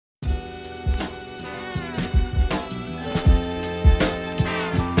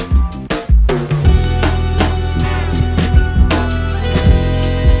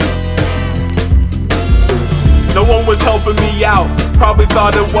helping me out. Probably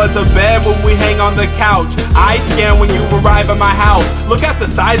thought it was a bed when we hang on the couch. I scan when you arrive at my house. Look at the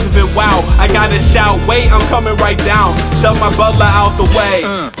size of it, wow. I gotta shout, wait, I'm coming right down. Shove my butler out the way.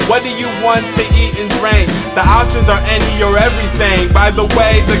 What do you want to eat and drink? The options are any or everything. By the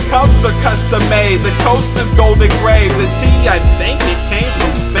way, the cups are custom made. The coast is gold engraved. The tea, I think it came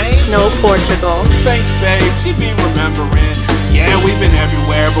from Spain. No, Portugal. Thanks, babe, she be remembering. Yeah, we've been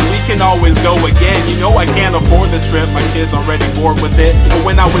everywhere, but we can always go again. You know I can't afford the trip, my kids already bored with it. But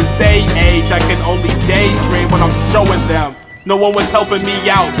when I was their age, I can only daydream when I'm showing them. No one was helping me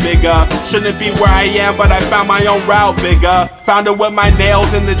out, bigger. Shouldn't be where I am, but I found my own route, bigger. Found it with my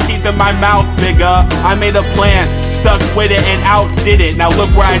nails and the teeth in my mouth, bigger. I made a plan, stuck with it and outdid it. Now look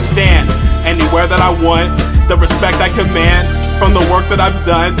where I stand. Anywhere that I want, the respect I command from the work that I've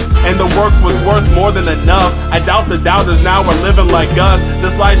done, and the work was worth more than enough. I doubt the doubters now are living like us.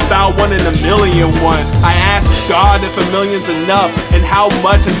 This lifestyle 1 in a million one. I ask God if a million's enough, and how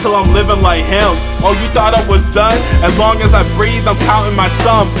much until I'm living like him. Oh, you thought I was done? As long as I breathe, I'm counting my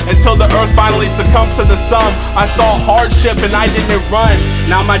sum, until the earth finally succumbs to the sum. I saw hardship and I didn't run.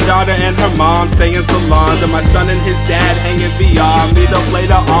 Now my daughter and her mom stay in salons, and my son and his dad hanging VR. Meet up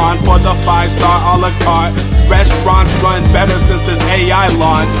later on for the 5-star a la carte. Restaurants run better since this AI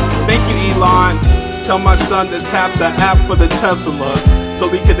launch. Thank you, Elon. Tell my son to tap the app for the Tesla, so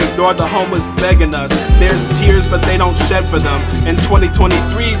we can ignore the homeless begging us. There's tears, but they don't shed for them. In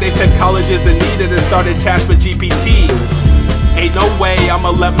 2023, they said college isn't needed and started chats with GPT. Ain't no way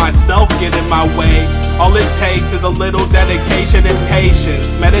I'ma let myself get in my way. All it takes is a little dedication and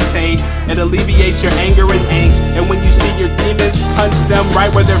patience. Meditate, it alleviates your anger and angst. And when you see your demons, punch them right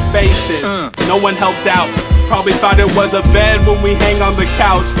where their face is. No one helped out. Probably thought it was a bed when we hang on the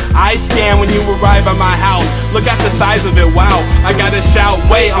couch. I scan when you arrive at my house. Look at the size of it, wow. I gotta shout,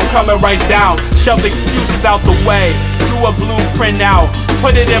 wait, I'm coming right down. Shoved excuses out the way. Drew a blueprint out,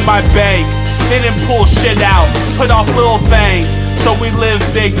 put it in my bag. Didn't pull shit out, put off little things, so we live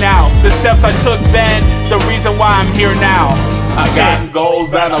big now. The steps I took then, the reason why I'm here now. I got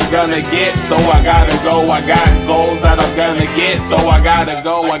goals that I'm gonna get, so I gotta go. I got goals that I'm gonna get, so I gotta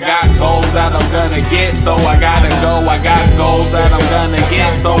go. I got goals that I'm gonna get, so I gotta go. I got goals that I'm gonna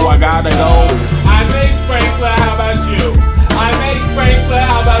get, so I gotta go. I make Franklin, how about you? I make Franklin,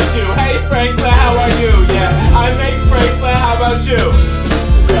 how about you? Hey Franklin, how are you? Yeah, I make Franklin, how about you?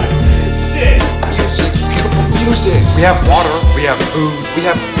 Shit. Music, beautiful music. We have water, we have food, we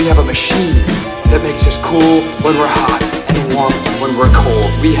have a machine that makes us cool when we're hot and warm when we're cold.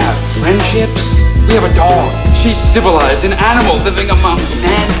 We have friendships. We have a dog. She's civilized, an animal living among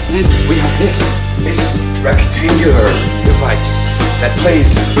men. And we have this rectangular device that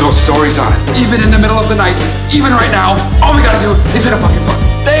plays little stories on it. Even in the middle of the night, even right now, all we gotta do is hit a fucking button.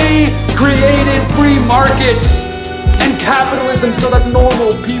 They created free markets and capitalism so that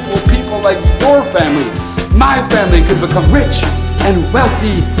normal people like your family, my family, could become rich and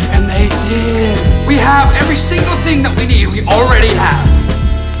wealthy, and they did. We have every single thing that we need, we already have.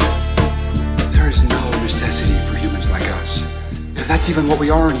 There is no necessity for humans like us, if that's even what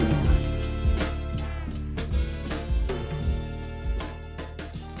we are anymore.